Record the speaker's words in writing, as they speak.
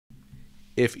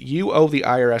If you owe the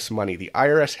IRS money, the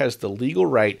IRS has the legal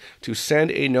right to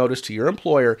send a notice to your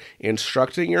employer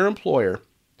instructing your employer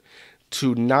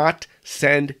to not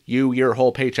send you your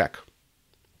whole paycheck,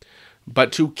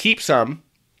 but to keep some,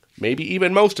 maybe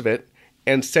even most of it,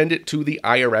 and send it to the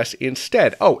IRS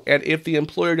instead. Oh, and if the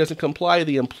employer doesn't comply,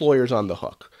 the employer's on the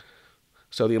hook.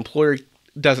 So the employer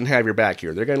doesn't have your back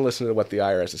here. They're going to listen to what the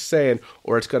IRS is saying,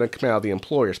 or it's going to come out of the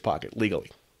employer's pocket legally.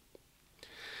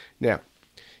 Now,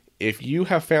 if you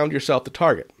have found yourself the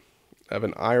target of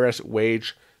an IRS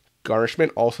wage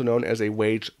garnishment, also known as a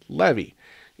wage levy,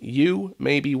 you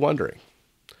may be wondering,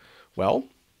 well,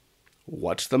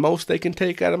 what's the most they can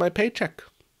take out of my paycheck?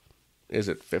 Is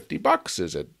it $50?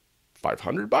 Is it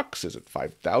 $500? Is it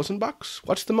 $5,000?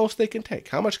 What's the most they can take?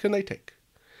 How much can they take?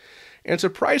 And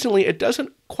surprisingly, it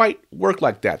doesn't quite work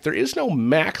like that. There is no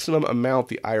maximum amount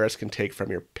the IRS can take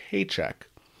from your paycheck.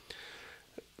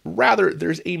 Rather,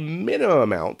 there's a minimum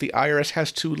amount the IRS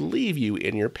has to leave you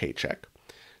in your paycheck,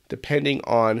 depending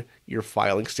on your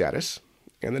filing status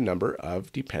and the number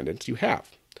of dependents you have.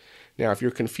 Now, if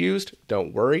you're confused,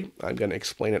 don't worry. I'm going to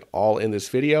explain it all in this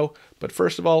video. But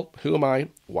first of all, who am I?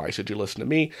 Why should you listen to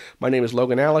me? My name is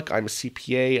Logan Alec. I'm a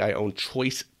CPA. I own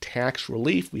Choice Tax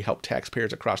Relief. We help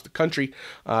taxpayers across the country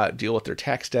deal with their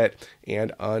tax debt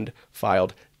and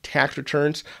unfiled tax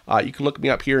returns. You can look me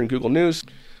up here in Google News.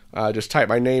 Just type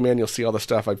my name in. You'll see all the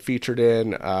stuff I've featured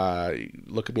in.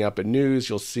 Look me up in news.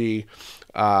 You'll see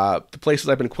the places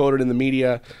I've been quoted in the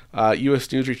media. U.S.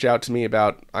 News reached out to me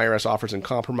about IRS offers in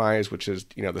compromise, which is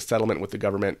the settlement with the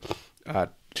government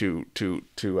to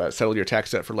settle your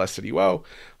tax debt for less than you owe.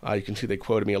 You can see they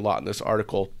quoted me a lot in this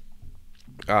article.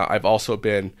 I've also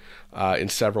been in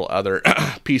several other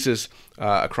pieces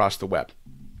across the web.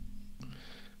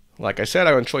 Like I said,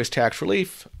 I own Choice Tax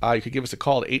Relief. You could give us a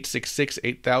call at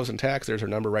 866-8000-TAX. There's our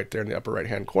number right there in the upper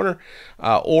right-hand corner.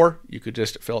 Or you could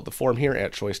just fill out the form here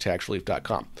at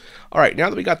choicetaxrelief.com. All right, now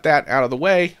that we got that out of the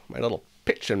way, my little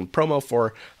pitch and promo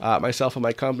for myself and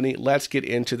my company, let's get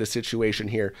into the situation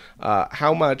here.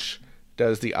 How much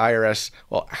does the IRS,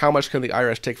 how much can the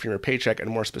IRS take from your paycheck?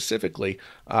 And more specifically,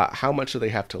 how much do they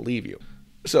have to leave you?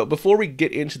 So before we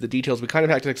get into the details, we kind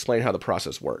of have to explain how the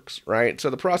process works, right?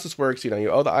 So the process works, you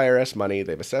owe the IRS money,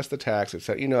 they've assessed the tax, they've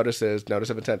sent you notices,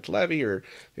 notice of intent to levy, or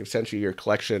they've sent you your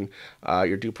collection,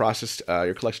 your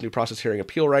collection due process hearing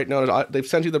appeal right notice. They've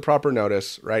sent you the proper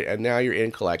notice, right? And now you're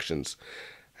in collections.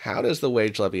 How does the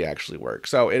wage levy actually work?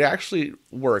 So it actually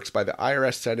works by the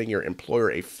IRS sending your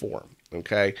employer a form.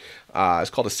 Okay, it's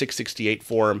called a 668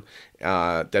 form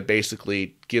that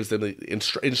basically gives them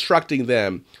instructing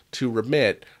them to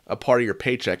remit a part of your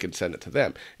paycheck and send it to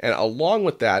them. And along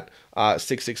with that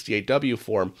 668W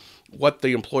form, what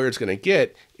the employer is going to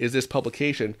get is this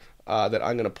publication that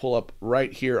I'm going to pull up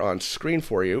right here on screen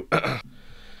for you.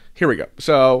 Here we go.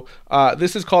 So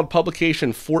this is called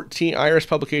Publication 14, IRS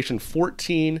Publication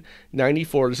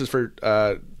 1494. This is for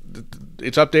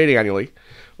it's updating annually.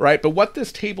 Right, but what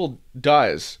this table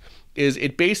does is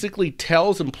it basically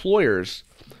tells employers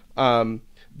the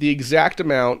exact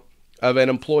amount of an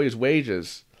employee's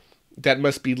wages that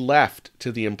must be left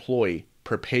to the employee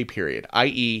per pay period,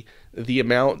 i.e. the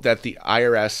amount that the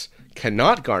IRS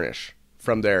cannot garnish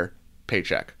from their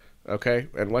paycheck. Okay,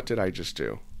 and what did I just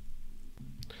do?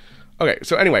 Okay,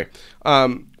 so anyway,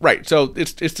 right, so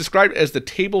it's described as the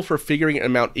table for figuring an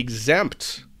amount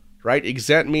exempt, right?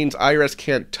 Exempt means IRS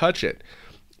can't touch it.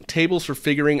 Tables for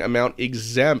figuring amount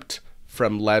exempt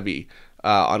from levy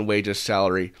on wages,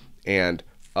 salary, and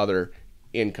other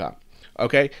income.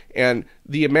 Okay, and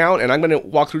the amount, and I'm going to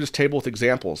walk through this table with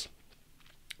examples,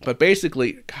 but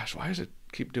basically, gosh, why does it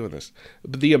keep doing this?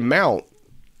 The amount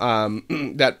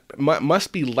that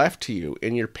must be left to you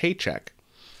in your paycheck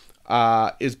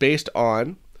is based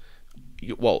on,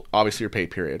 obviously your pay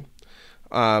period,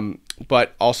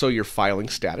 but also your filing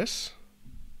status,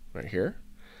 right here,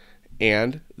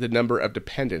 and the number of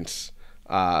dependents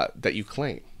that you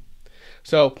claim.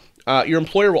 So your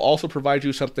employer will also provide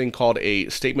you something called a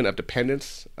statement of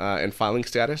dependence and filing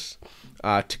status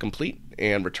to complete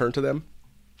and return to them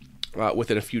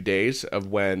within a few days of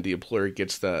when the employer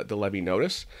gets the levy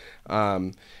notice.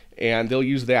 And they'll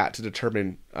use that to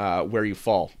determine where you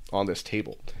fall on this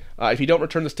table. If you don't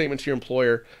return the statement to your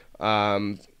employer,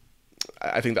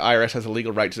 I think the IRS has a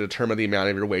legal right to determine the amount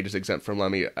of your wages exempt from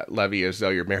levy as though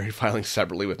you're married filing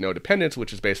separately with no dependents,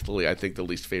 which is basically, I think, the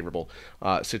least favorable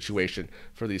situation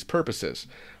for these purposes.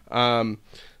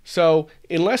 So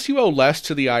unless you owe less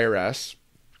to the IRS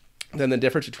then the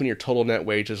difference between your total net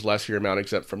wages less your amount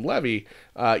exempt from levy,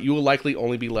 you will likely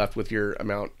only be left with your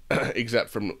amount exempt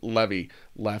from levy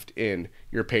left in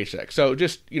your paycheck. So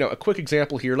just, a quick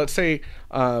example here. Let's say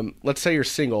you're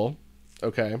single,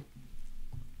 okay,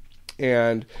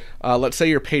 and let's say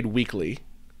you're paid weekly,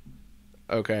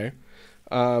 okay,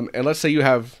 and let's say you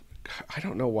have, I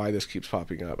don't know why this keeps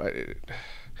popping up,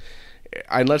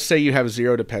 and let's say you have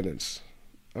zero dependents.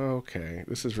 Okay,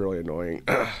 this is really annoying.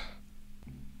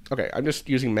 Okay, I'm just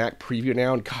using Mac Preview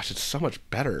now, and gosh, it's so much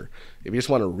better. If you just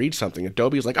want to read something,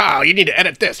 Adobe is like, oh, you need to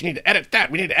edit this, you need to edit that,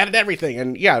 we need to edit everything.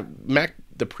 And yeah,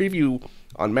 the preview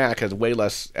on Mac has way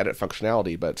less edit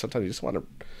functionality, but sometimes you just want to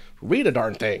read a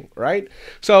darn thing, right?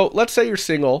 So let's say you're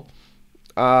single,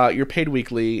 you're paid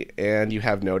weekly, and you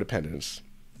have no dependents.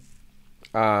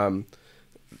 That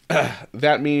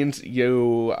means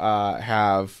you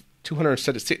have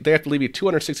they have to leave you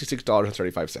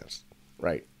 $266.35,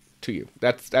 right? To you.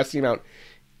 That's the amount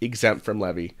exempt from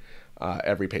levy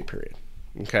every pay period.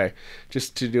 Okay,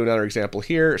 just to do another example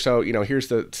here. So here's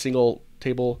the single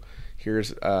table.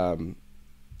 Here's had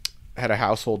a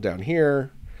household down here.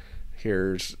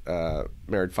 Here's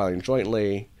married filing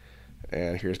jointly,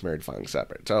 and here's married filing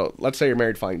separate. So let's say you're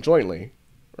married filing jointly,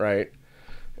 right?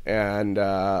 And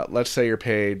let's say you're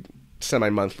paid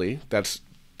semi-monthly. That's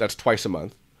twice a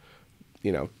month.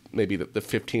 Maybe the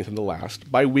 15th and the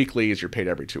last. Bi-weekly is you're paid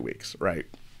every 2 weeks, right?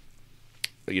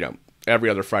 Every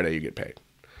other Friday you get paid.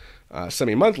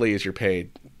 Semi-monthly is you're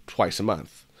paid twice a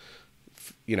month.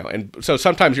 And so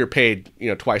sometimes you're paid,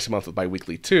 twice a month with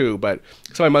bi-weekly too, but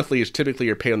semi-monthly is typically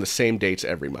you're paid on the same dates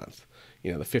every month.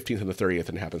 The 15th and the 30th,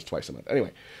 and it happens twice a month.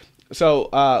 Anyway, so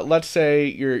let's say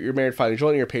you're married filing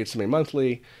jointly, you're paid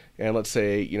semi-monthly, and let's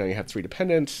say, you have 3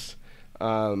 dependents.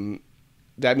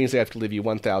 That means they have to leave you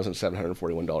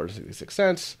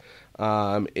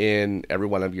 $1,741.66 in every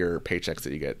one of your paychecks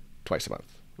that you get twice a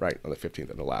month, right? On the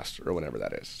 15th and the last, or whenever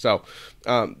that is. So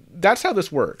that's how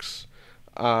this works.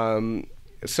 So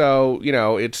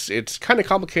it's kind of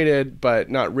complicated,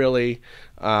 but not really.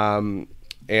 So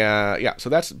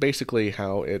that's basically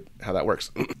how that works.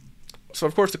 So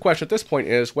of course the question at this point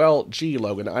is, well, gee,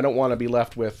 Logan, I don't want to be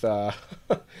left with, I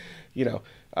don't know.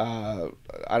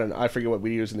 I forget what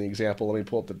we use in the example. Let me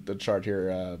pull up the chart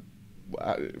here.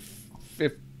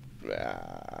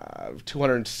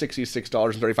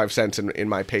 $266.35 in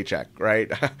my paycheck,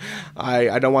 right?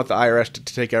 I don't want the IRS to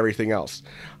take everything else.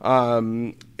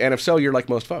 And if so, you're like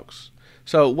most folks.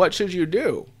 So what should you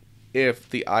do if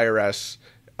the IRS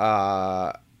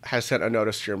has sent a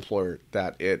notice to your employer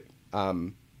that it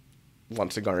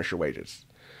wants to garnish your wages?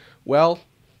 Well,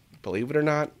 believe it or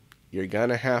not, you're going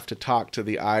to have to talk to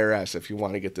the IRS if you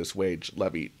want to get this wage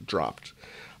levy dropped.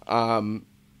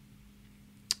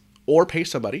 Or pay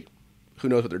somebody who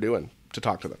knows what they're doing to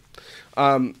talk to them.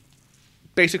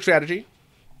 Basic strategy.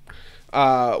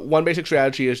 One basic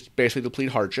strategy is basically to plead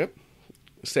hardship,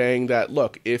 saying that,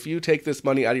 look, if you take this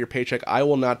money out of your paycheck, I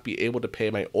will not be able to pay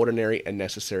my ordinary and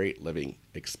necessary living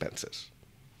expenses.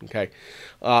 Okay?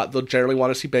 They'll generally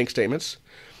want to see bank statements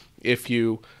if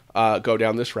you go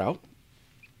down this route.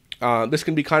 This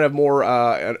can be kind of more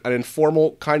an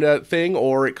informal kind of thing,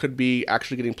 or it could be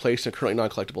actually getting placed in currently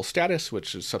non-collectible status,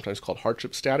 which is sometimes called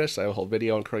hardship status. I have a whole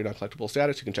video on currently non-collectible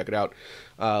status. You can check it out.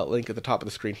 Link at the top of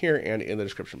the screen here and in the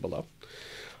description below.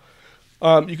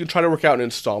 You can try to work out an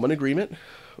installment agreement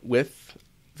with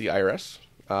the IRS.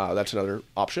 That's another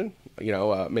option.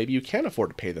 Maybe you can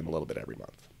afford to pay them a little bit every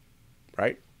month,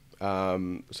 right?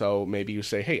 So maybe you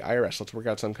say, hey, IRS, let's work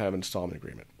out some kind of installment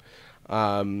agreement.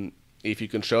 If you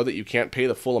can show that you can't pay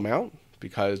the full amount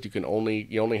because you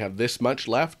only have this much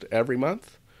left every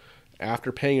month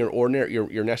after paying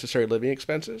your necessary living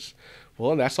expenses, well,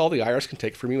 and that's all the IRS can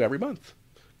take from you every month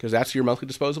because that's your monthly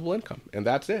disposable income, and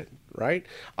that's it, right?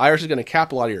 IRS is going to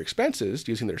cap a lot of your expenses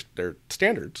using their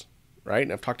standards, right?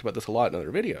 And I've talked about this a lot in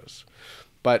other videos,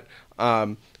 but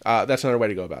that's another way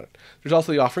to go about it. There's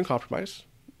also the offer in compromise,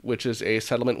 which is a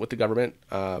settlement with the government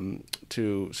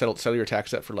to settle your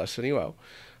tax debt for less than you owe.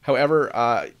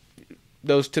 However,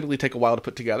 those typically take a while to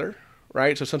put together,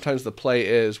 right? So sometimes the play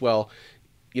is, well,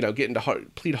 get into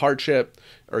plead hardship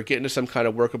or get into some kind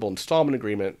of workable installment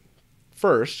agreement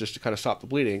first, just to kind of stop the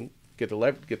bleeding, get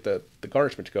the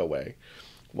garnishment to go away,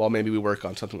 while maybe we work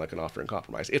on something like an offer in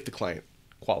compromise if the client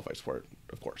qualifies for it,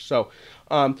 of course. So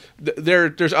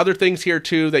there's other things here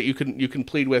too that you can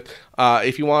plead with.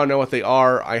 If you want to know what they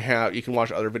are, you can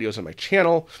watch other videos on my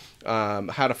channel.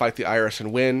 How to Fight the IRS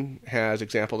and Win has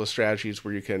examples of strategies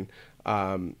where you can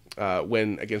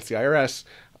win against the IRS.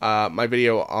 My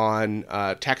video on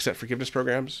tax debt forgiveness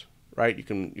programs right? You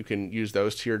can use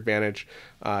those to your advantage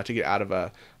to get out of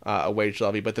a wage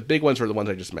levy. But the big ones are the ones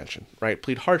I just mentioned, right?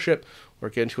 Plead hardship or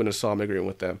get into an installment agreement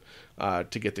with them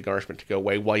to get the garnishment to go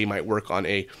away, while you might work on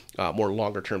a more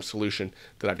longer-term solution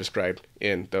that I've described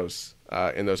in those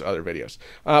other videos.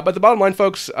 But the bottom line,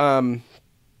 folks,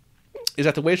 is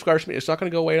that the wage garnishment is not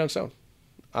going to go away on its own.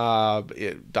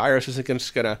 The IRS isn't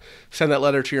just going to send that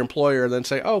letter to your employer and then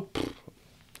say, oh,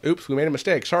 oops, we made a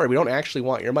mistake. Sorry, we don't actually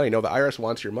want your money. No, the IRS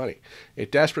wants your money.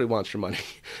 It desperately wants your money.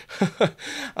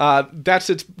 That's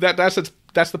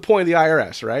the point of the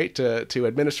IRS, right? To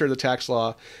administer the tax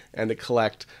law and to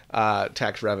collect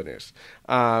tax revenues.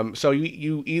 So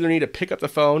you either need to pick up the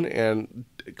phone and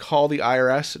call the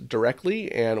IRS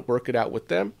directly and work it out with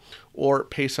them, or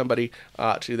pay somebody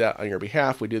to do that on your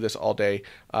behalf. We do this all day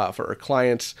for our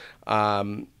clients.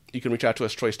 You can reach out to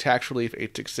us, Choice Tax Relief,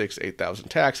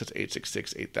 866-8000-TAX. That's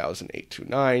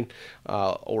 866-8000-829.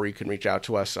 Or you can reach out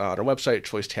to us on our website,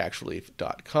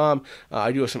 choicetaxrelief.com.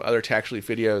 I do have some other tax relief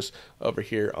videos over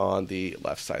here on the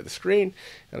left side of the screen,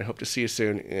 and I hope to see you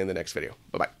soon in the next video.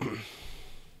 Bye-bye.